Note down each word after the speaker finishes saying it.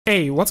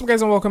Hey, what's up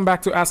guys, and welcome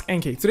back to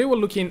askNK. Today we're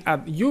looking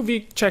at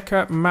UV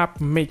Checker Map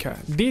Maker.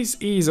 This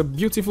is a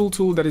beautiful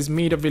tool that is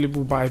made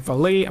available by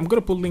Valet. I'm going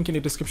to put a link in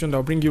the description that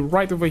will bring you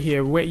right over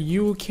here where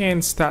you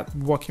can start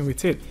working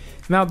with it.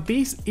 Now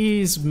this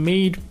is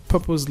made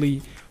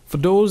purposely for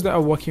those that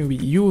are working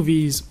with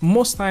UVs.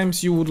 Most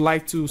times you would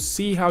like to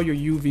see how your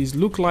UVs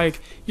look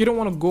like. You don't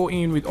want to go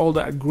in with all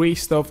that gray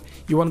stuff.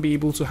 You want to be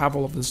able to have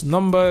all of these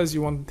numbers.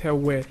 You want to tell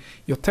where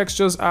your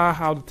textures are,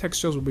 how the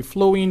textures will be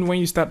flowing when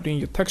you start doing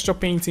your texture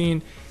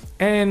painting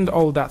and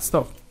all that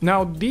stuff.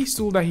 Now this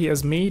tool that he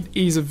has made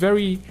is a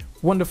very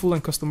wonderful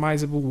and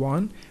customizable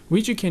one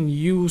which you can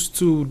use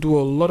to do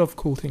a lot of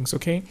cool things.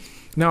 Okay,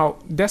 now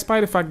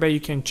despite the fact that you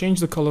can change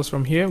the colors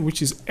from here,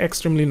 which is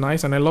extremely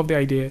nice, and I love the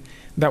idea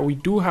that we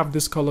do have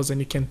these colors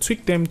and you can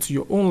tweak them to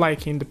your own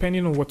liking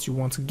depending on what you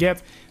want to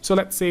get. So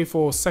let's say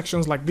for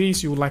sections like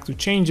this you would like to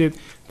change it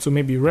to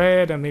maybe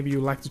red, and maybe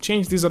you like to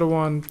change this other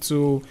one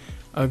to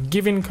a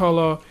given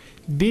color.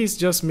 This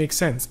just makes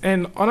sense.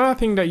 And another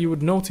thing that you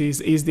would notice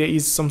is there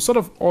is some sort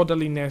of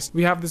orderliness.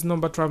 We have this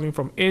number traveling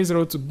from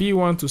A0 to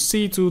B1 to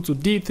C2 to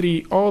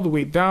D3 all the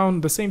way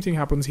down. The same thing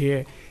happens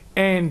here,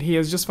 and he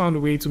has just found a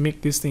way to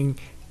make this thing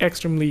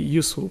extremely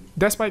useful.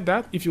 Despite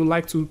that, if you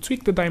like to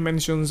tweak the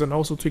dimensions and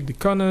also tweak the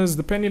corners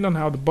depending on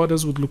how the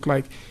borders would look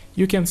like,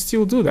 you can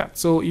still do that.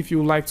 So if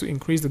you like to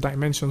increase the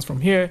dimensions from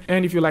here,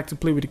 and if you like to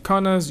play with the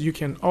corners, you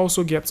can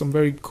also get some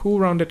very cool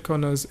rounded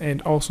corners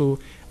and also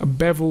a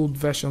beveled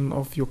version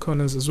of your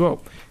corners as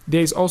well.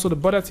 There is also the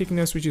border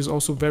thickness, which is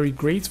also very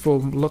great for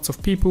lots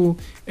of people,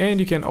 and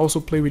you can also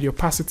play with the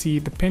opacity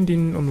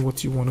depending on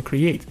what you want to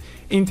create.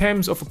 In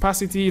terms of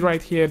opacity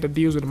right here that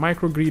deals with the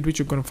microgrid, which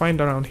you're going to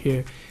find around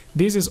here,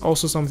 this is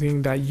also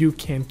something that you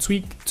can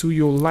tweak to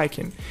your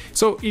liking.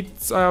 So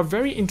it's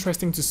very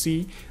interesting to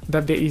see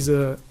that there is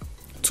a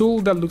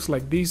tool that looks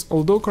like this,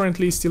 although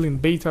currently still in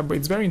beta, but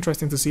it's very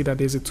interesting to see that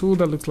there's a tool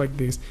that looks like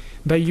this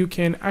that you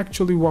can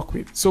actually work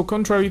with. So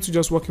contrary to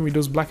just working with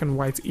those black and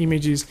white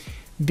images,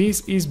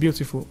 this is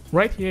beautiful.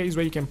 Right here is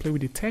where you can play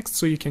with the text,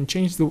 so you can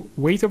change the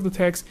weight of the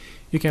text.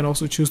 You can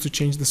also choose to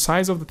change the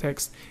size of the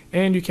text,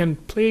 and you can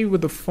play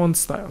with the font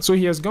style. So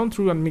he has gone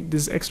through and made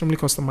this extremely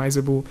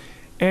customizable,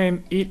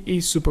 and it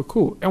is super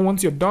cool. And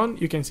once you're done,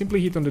 you can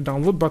simply hit on the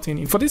download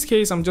button. For this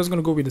case, I'm just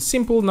going to go with a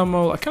simple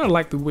normal. I kind of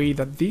like the way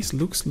that this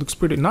looks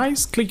pretty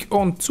nice. Click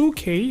on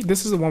 2K,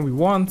 this is the one we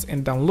want,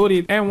 and download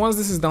it. And once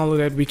this is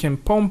downloaded, we can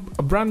pump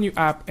a brand new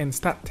app and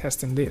start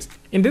testing this.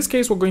 In this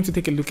case, we're going to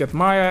take a look at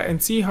Maya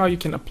and see how you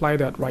can apply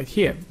that right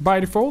here. By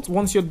default,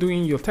 once you're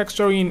doing your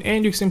texturing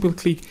and you simply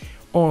click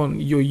on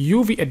your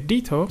UV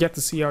editor, get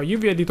to see our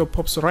UV editor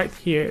pops right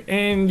here,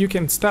 and you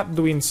can start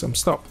doing some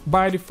stuff.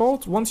 By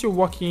default, once you're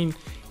working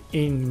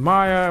in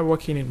Maya,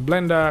 working in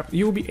Blender,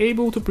 you'll be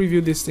able to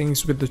preview these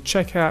things with the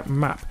checker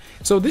map.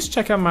 So this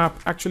checker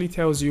map actually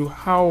tells you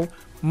how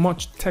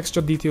much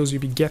texture details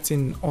you'll be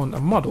getting on a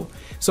model.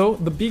 So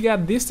the bigger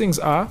these things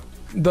are,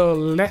 the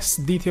less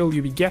detail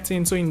you'll be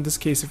getting. So in this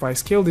case, if I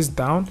scale this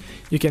down,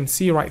 you can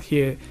see right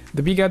here,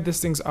 the bigger these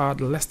things are,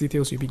 the less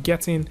details you'll be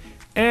getting,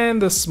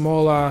 and the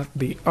smaller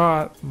they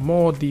are,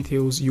 more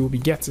details you'll be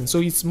getting. So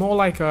it's more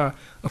like a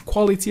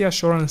quality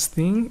assurance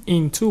thing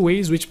in two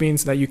ways, which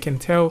means that you can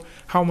tell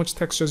how much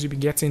textures you'll be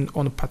getting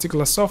on a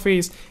particular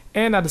surface,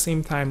 and at the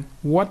same time,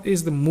 what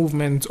is the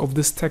movement of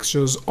these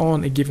textures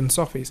on a given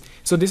surface.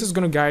 So this is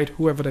going to guide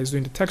whoever is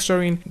doing the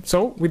texturing.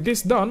 So with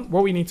this done,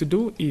 what we need to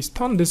do is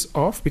turn this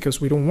off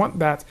because we don't want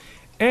that,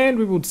 and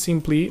we would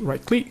simply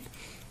right click,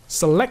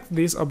 select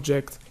this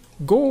object,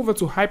 go over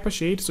to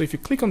Hypershade. So if you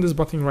click on this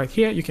button right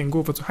here, you can go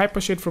over to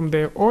Hypershade from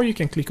there, or you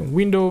can click on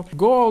Window,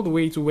 go all the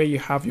way to where you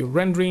have your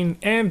rendering,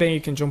 and then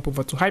you can jump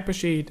over to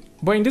Hypershade.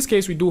 But in this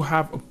case, we do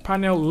have a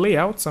panel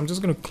layout, so I'm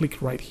just going to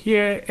click right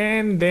here,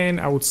 and then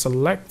I would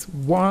select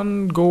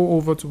one, go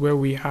over to where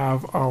we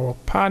have our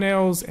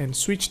panels, and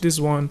switch this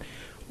one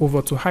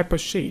over to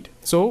Hypershade.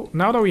 So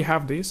now that we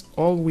have this,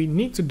 all we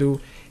need to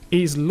do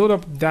is load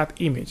up that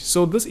image.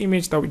 So this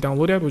image that we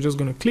downloaded, we're just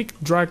going to click,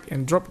 drag,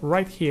 and drop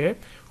right here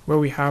where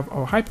we have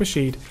our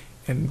Hypershade,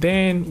 and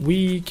then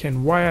we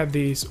can wire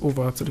this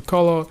over to the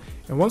color.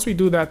 And once we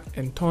do that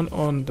and turn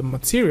on the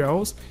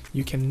materials,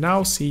 you can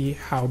now see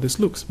how this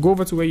looks. Go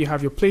over to where you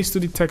have your place to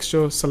the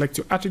texture, select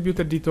your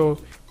attribute editor,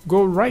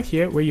 go right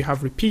here where you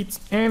have repeat,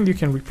 and you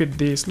can repeat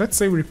this. Let's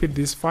say we repeat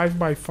this 5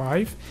 by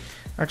 5.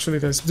 Actually,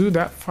 let's do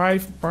that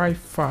 5 by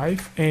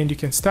 5, and you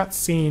can start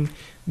seeing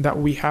that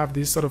we have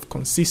this sort of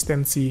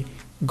consistency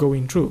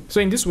going through. So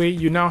in this way,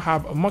 you now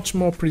have a much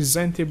more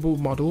presentable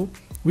model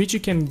which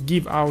you can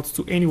give out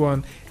to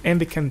anyone,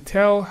 and they can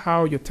tell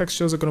how your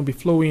textures are going to be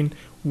flowing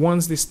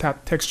once they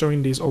start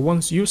texturing this, or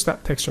once you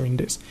start texturing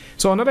this.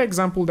 So another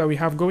example that we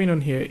have going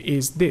on here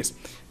is this.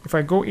 If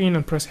I go in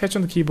and press H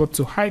on the keyboard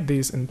to hide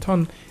this and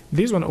turn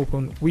this one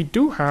open, we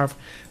do have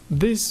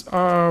this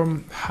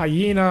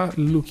hyena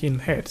looking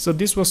head. So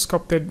this was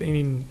sculpted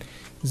in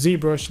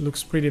ZBrush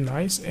looks pretty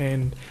nice.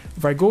 And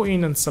if I go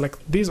in and select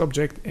this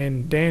object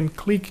and then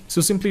click,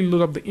 so simply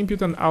load up the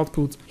input and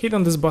output, hit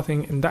on this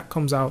button and that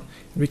comes out.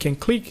 We can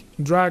click,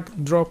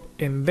 drag, drop,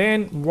 and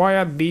then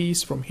wire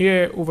these from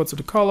here over to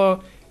the color,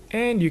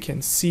 and you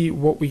can see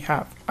what we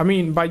have. I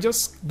mean, by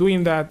just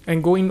doing that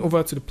and going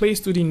over to the Play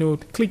Studio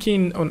node,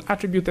 clicking on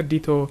Attribute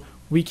Editor,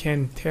 we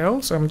can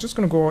tell. So I'm just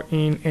going to go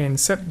in and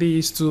set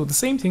these to the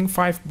same thing,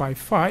 5 by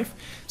 5,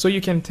 so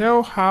you can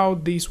tell how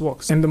this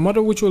works. And the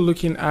model which we're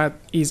looking at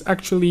is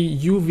actually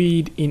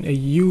UV'd in a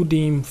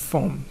UDIM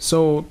form.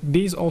 So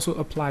this also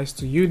applies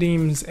to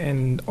UDIMs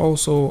and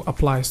also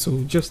applies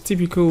to just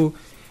typical,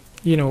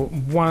 you know,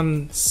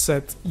 one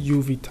set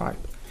UV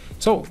type.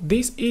 So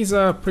this is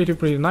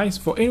pretty nice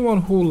for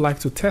anyone who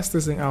likes to test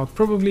this thing out.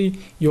 Probably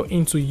you're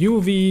into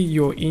UV,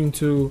 you're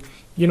into,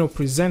 you know,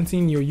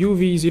 presenting your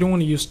UVs. You don't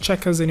want to use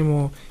checkers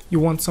anymore. You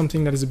want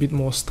something that is a bit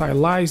more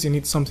stylized. You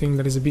need something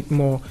that is a bit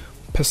more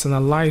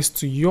personalized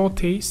to your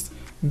taste.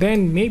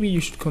 Then maybe you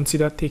should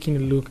consider taking a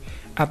look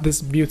at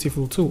this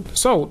beautiful tool.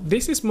 So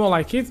this is more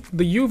like it.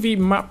 The UV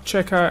map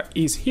checker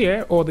is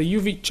here, or the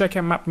UV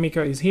checker map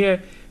maker is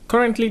here.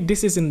 Currently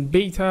this is in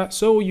beta,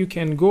 so you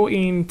can go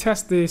in,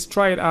 test this,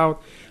 try it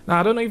out. Now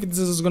I don't know if this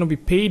is going to be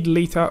paid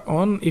later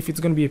on, if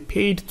it's going to be a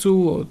paid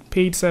tool or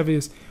paid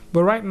service,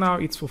 but right now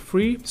it's for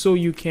free, so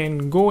you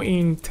can go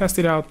in, test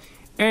it out,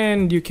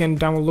 and you can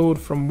download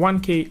from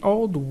 1K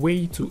all the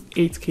way to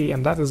 8K,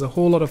 and that is a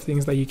whole lot of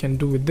things that you can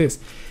do with this.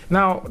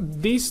 Now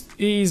this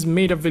is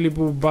made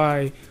available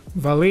by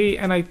Valet,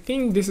 and I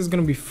think this is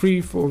going to be free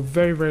for a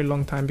very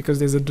long time, because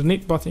there's a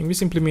donate button, which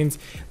simply means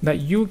that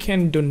you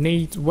can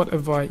donate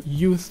whatever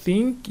you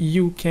think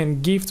you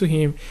can give to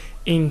him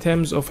in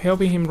terms of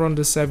helping him run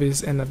the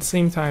service, and at the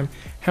same time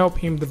help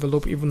him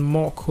develop even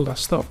more cooler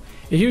stuff.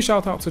 A huge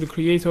shout out to the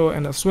creator,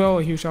 and as well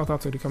a huge shout out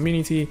to the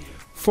community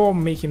for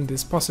making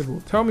this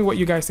possible. Tell me what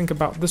you guys think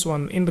about this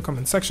one in the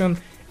comment section,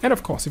 and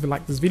of course if you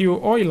like this video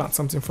or you learned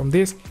something from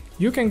this,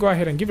 you can go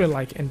ahead and give it a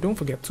like, and don't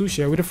forget to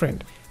share with a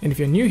friend. And if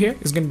you're new here,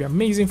 it's going to be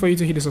amazing for you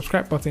to hit the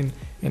subscribe button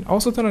and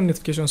also turn on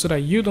notifications so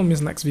that you don't miss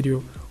the next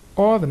video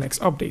or the next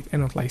update.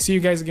 And I'll see you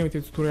guys again with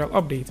a tutorial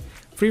update,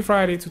 Free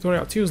Friday,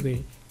 Tutorial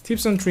Tuesday,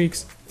 tips and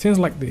tricks, things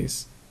like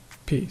this.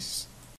 Peace.